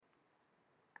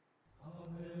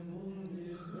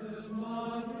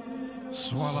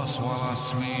Swallow, swallow,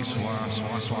 sweet, swallow,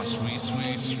 swallow, swallow, sweet,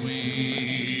 sweet,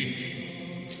 sweet.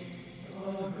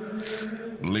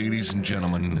 Ladies and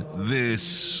gentlemen,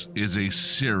 this is a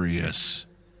serious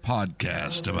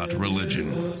podcast about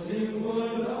religion.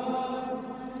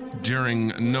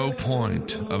 During no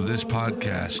point of this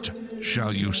podcast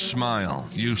shall you smile.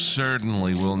 You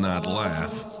certainly will not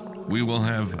laugh. We will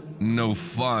have no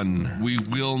fun. We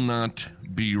will not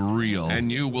be real. And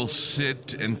you will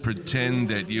sit and pretend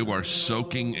that you are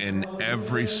soaking in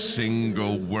every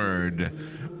single word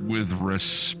with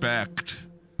respect.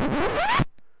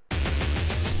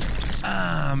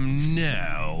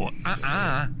 No.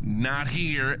 Not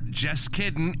here. Just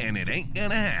kidding, and it ain't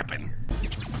gonna happen.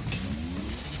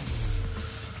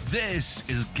 This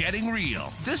is Getting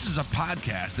Real. This is a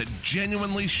podcast that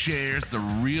genuinely shares the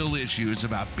real issues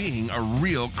about being a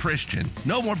real Christian.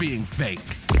 No more being fake,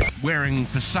 wearing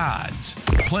facades,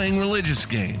 playing religious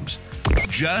games.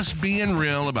 Just being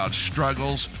real about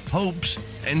struggles, hopes,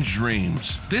 and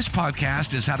dreams. This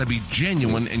podcast is how to be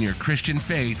genuine in your Christian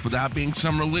faith without being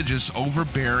some religious,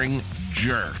 overbearing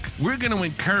jerk. We're going to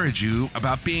encourage you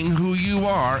about being who you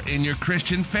are in your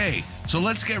Christian faith. So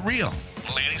let's get real.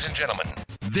 Ladies and gentlemen,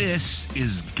 this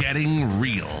is Getting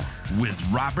Real with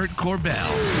Robert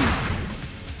Corbell.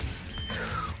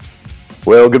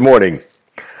 Well, good morning.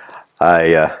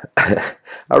 I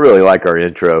really like our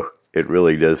intro. It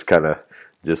really does kind of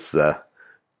just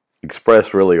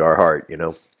express really our heart, you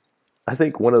know. I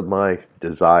think one of my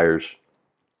desires,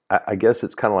 I guess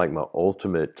it's kind of like my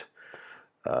ultimate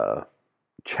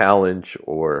challenge,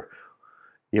 or,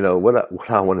 you know, what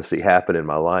I want to see happen in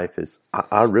my life is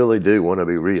I really do want to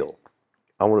be real.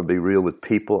 I want to be real with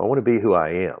people. I want to be who I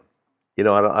am. You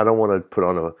know, I don't want to put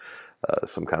on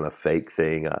some kind of fake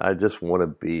thing. I just want to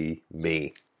be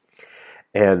me.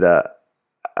 And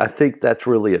I think that's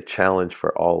really a challenge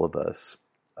for all of us.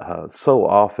 So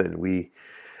often we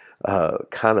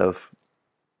kind of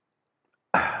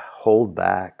hold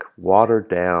back, water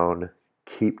down,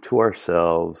 keep to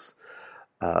ourselves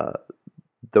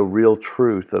the real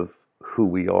truth of who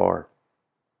we are.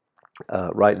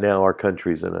 Right now, our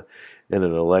country's in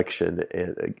an election,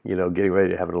 and you know, getting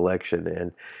ready to have an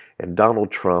election, and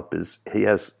Donald Trump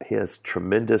has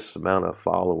tremendous amount of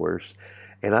followers,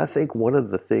 and I think one of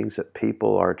the things that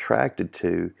people are attracted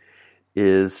to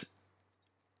is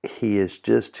he is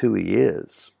just who he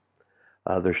is.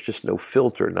 There's just no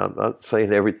filter, and I'm not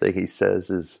saying everything he says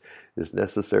is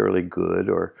necessarily good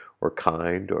or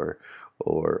kind or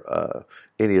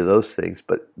any of those things,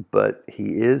 but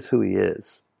he is who he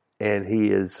is. And he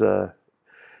is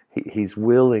he's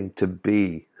willing to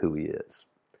be who he is.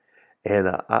 And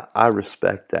I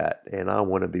respect that, and I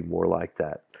want to be more like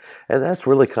that. And that's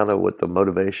really kind of what the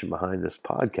motivation behind this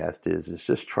podcast is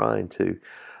just trying to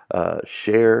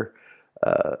share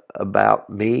about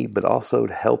me, but also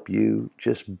to help you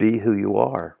just be who you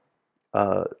are,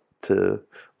 to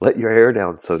let your hair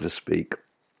down, so to speak.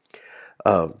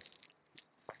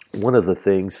 One of the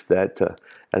things that,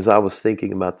 as I was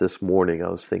thinking about this morning, I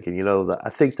was thinking, you know, I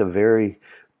think the very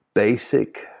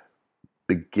basic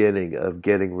beginning of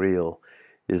getting real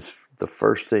is the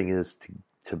first thing is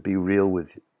to be real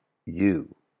with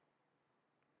you,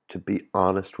 to be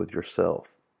honest with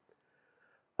yourself.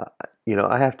 You know,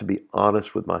 I have to be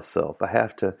honest with myself. I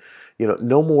have to, you know,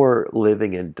 no more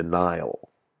living in denial,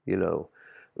 you know,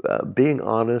 being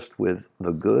honest with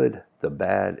the good, the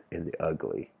bad, and the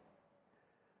ugly.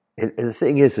 And the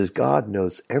thing is God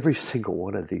knows every single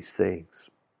one of these things.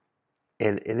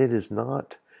 And it has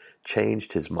not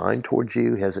changed his mind towards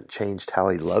you. He hasn't changed how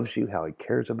he loves you, how he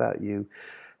cares about you,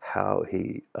 how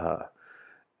he,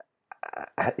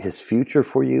 his future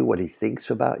for you, what he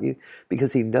thinks about you,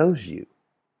 because he knows you.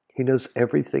 He knows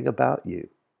everything about you.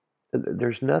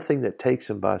 There's nothing that takes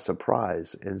him by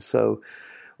surprise. And so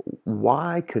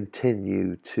why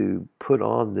continue to put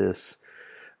on this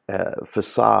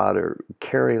facade or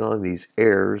carrying on these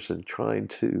airs and trying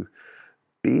to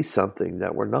be something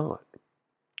that we're not?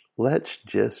 Let's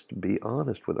just be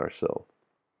honest with ourselves.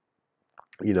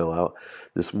 You know,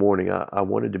 this morning I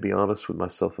wanted to be honest with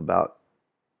myself about,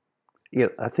 you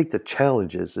know, I think the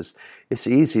challenge is it's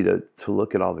easy to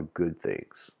look at all the good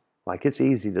things. Like, it's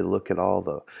easy to look at all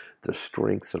the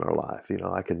strengths in our life. You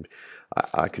know, I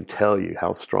can tell you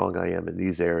how strong I am in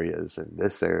these areas and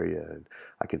this area, and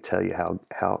I can tell you how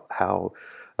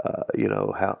you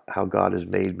know, how God has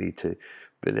made me to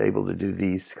been able to do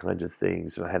these kinds of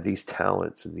things, and I have these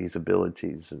talents and these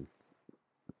abilities, and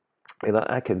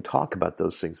I can talk about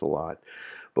those things a lot.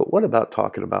 But what about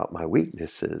talking about my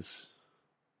weaknesses?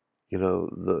 You know,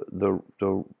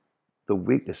 the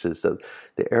weaknesses, the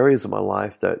areas of my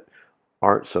life that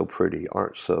aren't so pretty,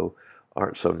 aren't so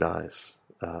aren't so nice,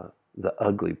 the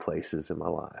ugly places in my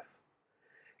life.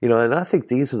 And I think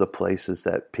these are the places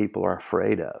that people are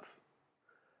afraid of.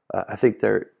 I think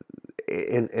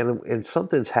and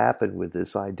something's happened with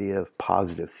this idea of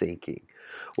positive thinking.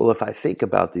 Well, if I think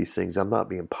about these things, I'm not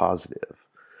being positive.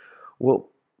 Well,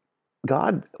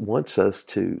 God wants us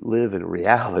to live in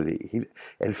reality,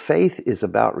 and faith is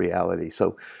about reality.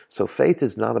 So faith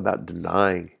is not about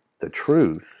denying the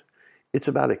truth; it's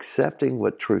about accepting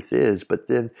what truth is, but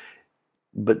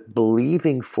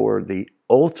believing for the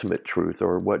ultimate truth,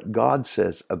 or what God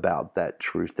says about that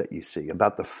truth that you see,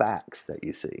 about the facts that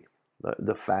you see.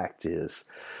 The fact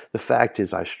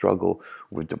is I struggle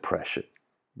with depression.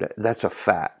 That's a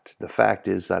fact. The fact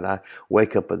is that I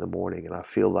wake up in the morning and I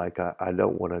feel like I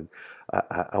don't want to.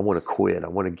 I want to quit. I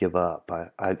want to give up.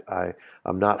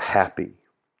 I'm not happy.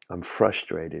 I'm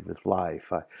frustrated with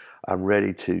life. I'm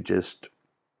ready to just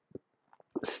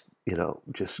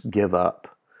give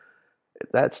up.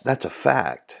 That's a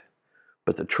fact.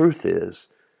 But the truth is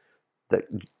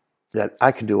that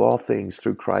I can do all things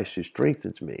through Christ who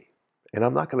strengthens me. And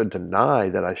I'm not going to deny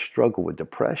that I struggle with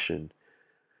depression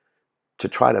to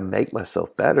try to make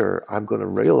myself better. I'm going to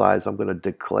realize, I'm going to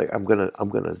declare, I'm going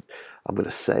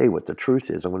to say what the truth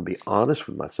is. I'm going to be honest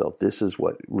with myself. This is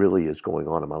what really is going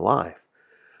on in my life.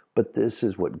 But this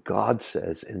is what God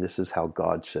says, and this is how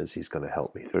God says He's going to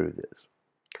help me through this.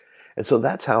 And so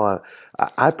that's how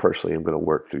I personally am going to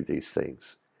work through these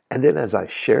things. And then as I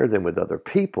share them with other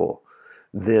people,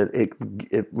 then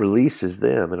it releases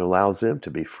them and allows them to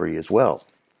be free as well.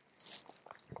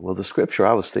 Well, the scripture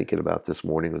I was thinking about this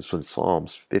morning was from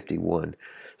Psalms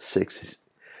 51:6.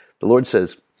 The Lord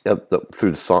says,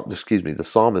 the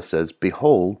psalmist says,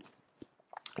 "Behold,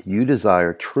 you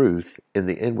desire truth in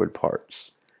the inward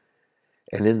parts,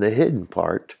 and in the hidden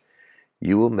part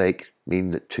you will make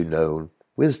me to know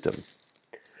wisdom."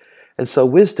 And so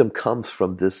wisdom comes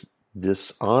from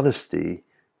this honesty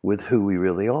with who we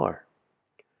really are.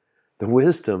 The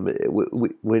wisdom,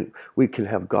 when we can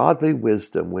have godly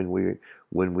wisdom, when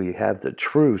we have the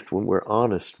truth, when we're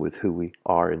honest with who we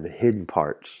are in the hidden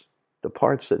parts, the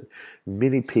parts that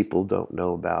many people don't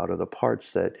know about, or the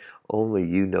parts that only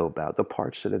you know about, the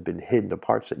parts that have been hidden, the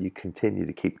parts that you continue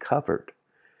to keep covered.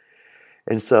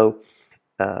 And so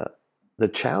the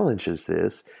challenge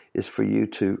is for you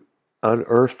to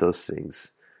unearth those things,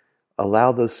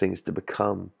 allow those things to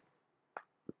come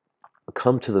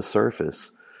to the surface,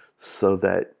 so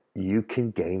that you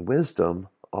can gain wisdom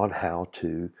on how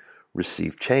to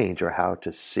receive change, or how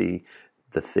to see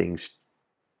the things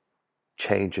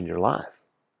change in your life.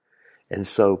 And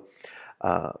so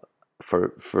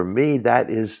for me,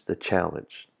 that is the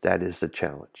challenge. That is the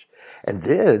challenge. And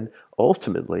then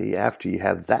ultimately, after you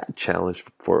have that challenge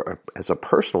as a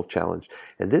personal challenge,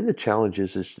 and then the challenge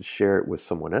is to share it with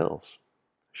someone else.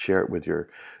 Share it with your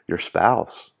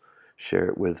spouse. Share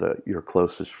it with your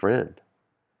closest friend.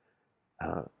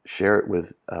 Share it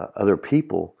with other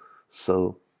people.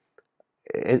 So,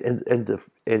 and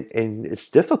it's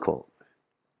difficult.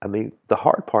 I mean, the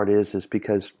hard part is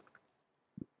because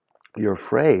you're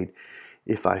afraid,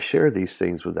 if I share these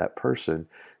things with that person,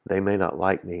 they may not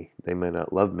like me, they may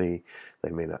not love me,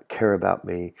 they may not care about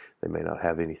me, they may not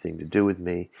have anything to do with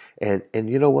me, and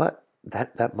you know what?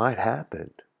 That might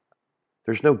happen.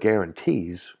 There's no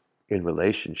guarantees in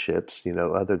relationships,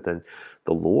 other than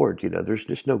the Lord. There's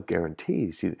just no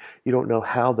guarantees. You don't know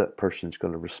how that person's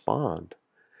going to respond.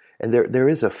 And there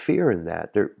is a fear in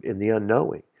that, in the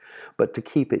unknowing. But to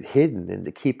keep it hidden and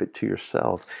to keep it to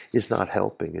yourself is not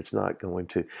helping. It's not going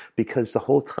to, because the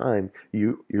whole time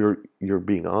you're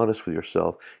being honest with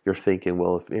yourself, you're thinking,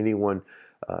 well,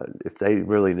 if they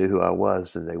really knew who I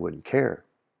was, then they wouldn't care.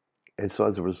 And so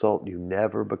as a result, you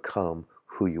never become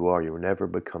who you are. You never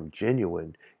become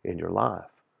genuine in your life.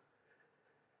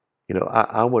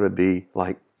 I want to be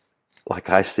like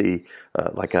I see,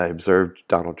 like I observed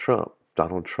Donald Trump.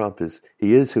 Donald Trump is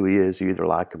who he is. You either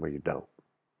like him or you don't.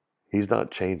 He's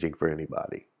not changing for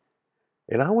anybody.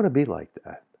 And I want to be like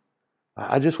that.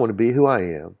 I just want to be who I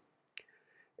am.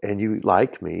 And you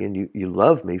like me and you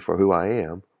love me for who I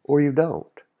am, or you don't.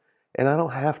 And I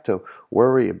don't have to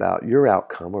worry about your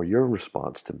outcome or your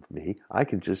response to me. I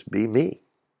can just be me.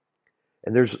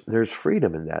 And there's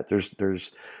freedom in that.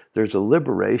 There's a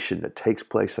liberation that takes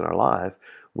place in our life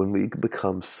when we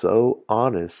become so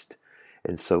honest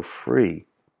and so free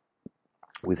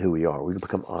with who we are. We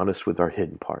become honest with our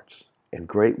hidden parts. And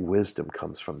great wisdom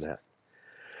comes from that.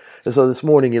 And so this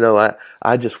morning,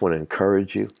 I just want to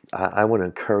encourage you. I want to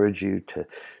encourage you to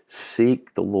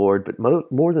seek the Lord, but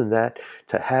more than that,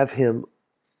 to have Him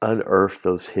unearth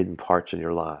those hidden parts in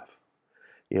your life.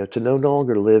 To no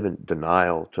longer live in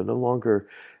denial, to no longer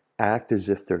act as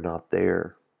if they're not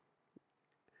there,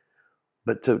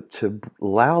 but to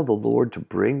allow the Lord to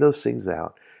bring those things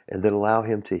out, and then allow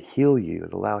Him to heal you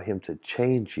and allow Him to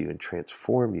change you and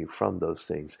transform you from those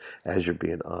things as you're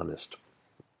being honest.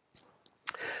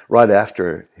 Right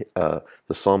after, the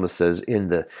psalmist says, in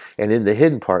the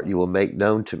hidden part you will make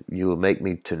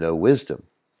me to know wisdom.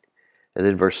 And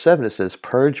then verse 7 it says,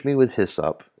 purge me with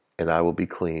hyssop, and I will be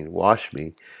clean. Wash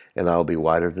me, and I will be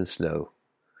whiter than snow.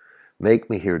 Make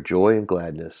me hear joy and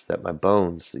gladness, that my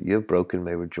bones that you have broken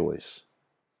may rejoice.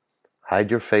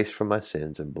 Hide your face from my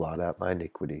sins and blot out my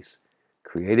iniquities.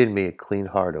 Create in me a clean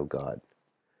heart, O God,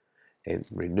 and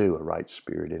renew a right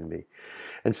spirit in me.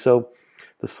 And so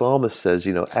the psalmist says,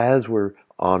 as we're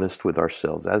honest with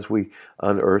ourselves, as we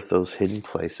unearth those hidden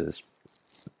places,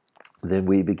 then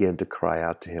we begin to cry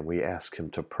out to Him. We ask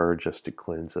Him to purge us, to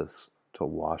cleanse us, to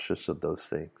wash us of those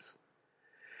things.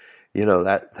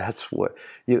 That's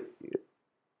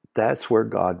where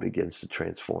God begins to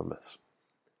transform us.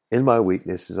 In my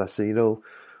weaknesses, I say,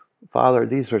 Father,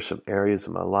 these are some areas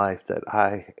of my life that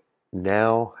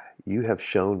you have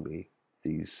shown me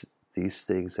these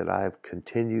things that I have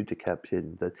continued to keep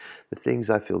hidden, the things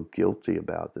I feel guilty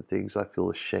about, the things I feel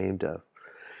ashamed of,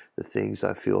 the things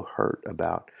I feel hurt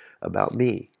about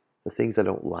me, the things I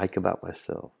don't like about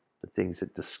myself, the things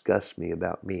that disgust me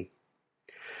about me.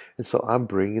 And so I'm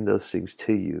bringing those things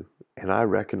to you, and I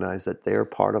recognize that they're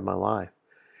part of my life.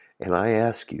 And I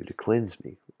ask you to cleanse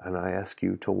me, and I ask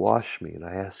you to wash me, and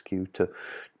I ask you to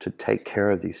take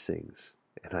care of these things,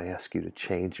 and I ask you to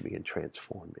change me and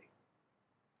transform me.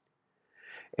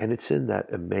 And it's in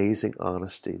that amazing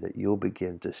honesty that you'll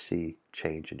begin to see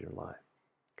change in your life.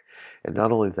 And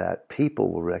not only that,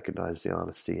 people will recognize the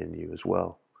honesty in you as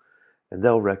well. And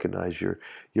they'll recognize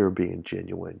you're being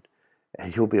genuine,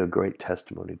 and you'll be a great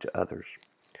testimony to others.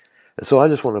 And so I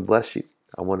just want to bless you.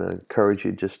 I want to encourage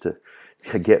you just to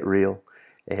get real.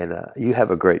 And you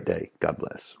have a great day. God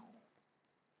bless.